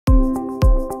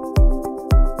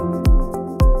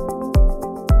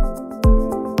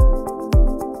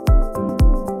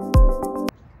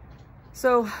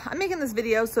So I'm making this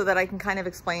video so that I can kind of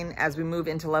explain as we move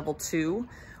into level 2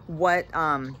 what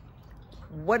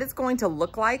it's going to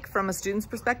look like from a student's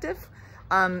perspective.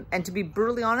 And to be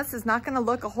brutally honest, it's not going to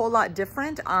look a whole lot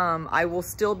different. I will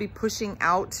still be pushing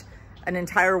out an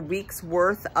entire week's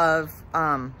worth of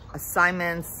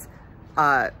assignments,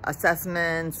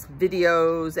 assessments,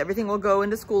 videos. Everything will go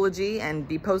into Schoology and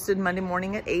be posted Monday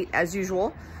morning at 8 as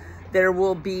usual. There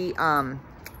will be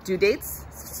due dates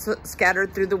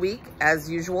scattered through the week as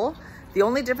usual. The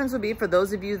only difference would be for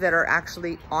those of you that are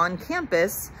actually on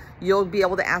campus, you'll be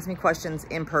able to ask me questions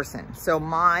in person. So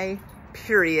my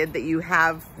period that you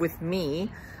have with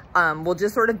me will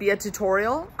just sort of be a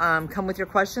tutorial. Come with your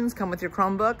questions, come with your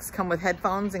Chromebooks, come with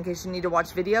headphones in case you need to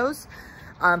watch videos.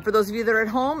 For those of you that are at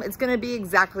home, it's going to be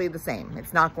exactly the same.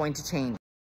 It's not going to change.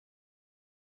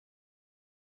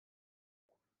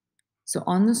 So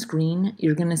on the screen,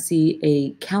 you're going to see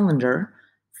a calendar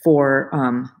for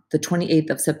the 28th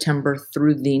of September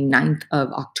through the 9th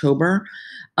of October.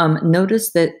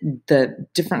 Notice that the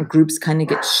different groups kind of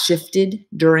get shifted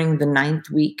during the 9th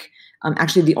week.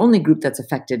 Actually, the only group that's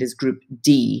affected is Group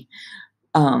D,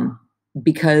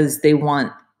 because they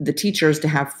want the teachers to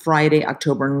have Friday,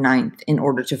 October 9th in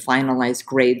order to finalize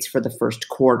grades for the first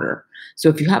quarter. So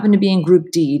if you happen to be in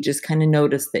Group D, just kind of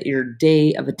notice that your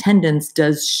day of attendance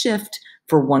does shift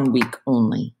for 1 week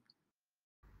only.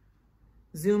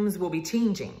 Zooms will be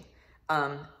changing.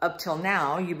 Up till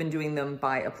now, you've been doing them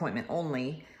by appointment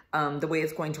only. The way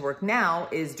it's going to work now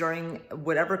is during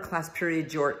whatever class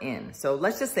period you're in. So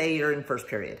let's just say you're in first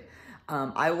period.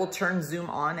 I will turn Zoom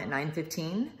on at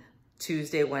 9:15,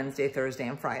 Tuesday, Wednesday, Thursday,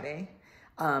 and Friday.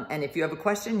 And if you have a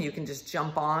question, you can just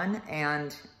jump on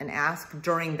and ask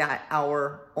during that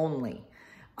hour only.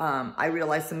 I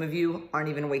realize some of you aren't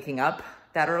even waking up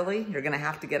that early. You're gonna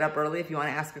have to get up early if you wanna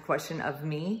ask a question of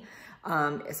me.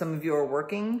 Some of you are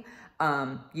working.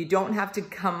 You don't have to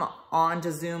come on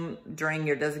to Zoom during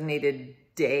your designated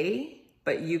day,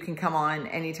 but you can come on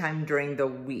anytime during the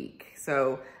week.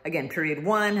 So again, period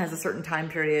 1 has a certain time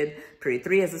period, period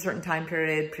 3 has a certain time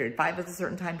period, period 5 has a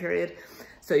certain time period.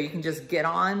 So you can just get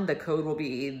on, the code will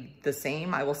be the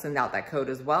same. I will send out that code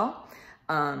as well.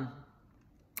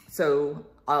 So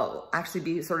I'll actually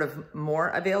be sort of more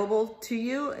available to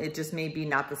you. It just may be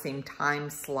not the same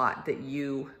time slot that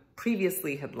you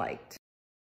previously had liked.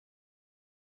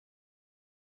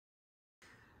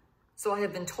 So I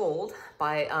have been told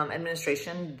by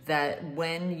administration that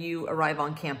when you arrive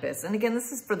on campus, and again,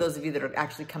 this is for those of you that are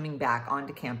actually coming back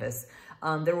onto campus,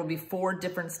 there will be 4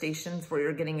 different stations where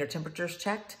you're getting your temperatures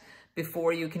checked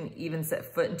before you can even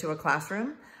set foot into a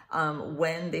classroom.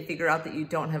 When they figure out that you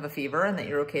don't have a fever and that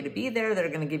you're okay to be there, they're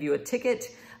gonna give you a ticket,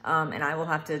 and I will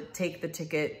have to take the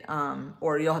ticket,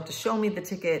 or you'll have to show me the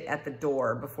ticket at the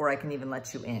door before I can even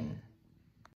let you in.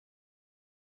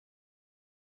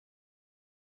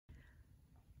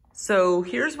 So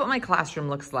here's what my classroom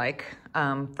looks like.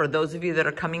 For those of you that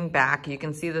are coming back, you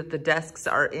can see that the desks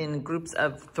are in groups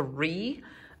of 3,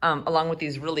 along with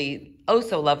these really oh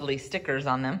so lovely stickers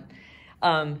on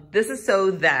them. This is so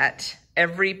that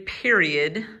every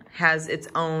period has its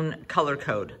own color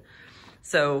code.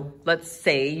 So let's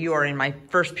say you are in my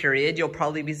first period, you'll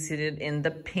probably be seated in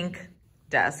the pink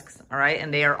desks, all right?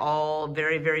 And they are all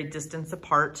very, very distance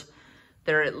apart.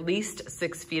 They're at least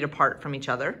 6 feet apart from each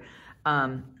other.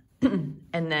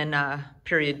 And then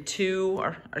period 2,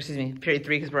 or excuse me, period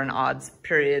 3, because we're in odds.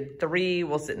 Period 3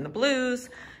 will sit in the blues.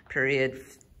 Period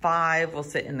 5 will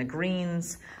sit in the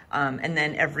greens. And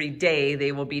then every day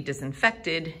they will be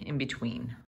disinfected in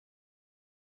between.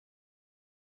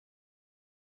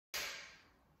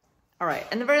 All right,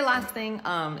 and the very last thing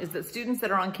is that students that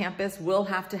are on campus will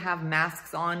have to have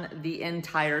masks on the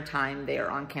entire time they are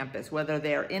on campus, whether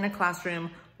they are in a classroom,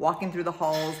 walking through the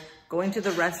halls, going to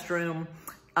the restroom.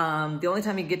 The only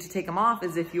time you get to take them off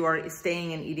is if you are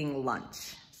staying and eating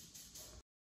lunch.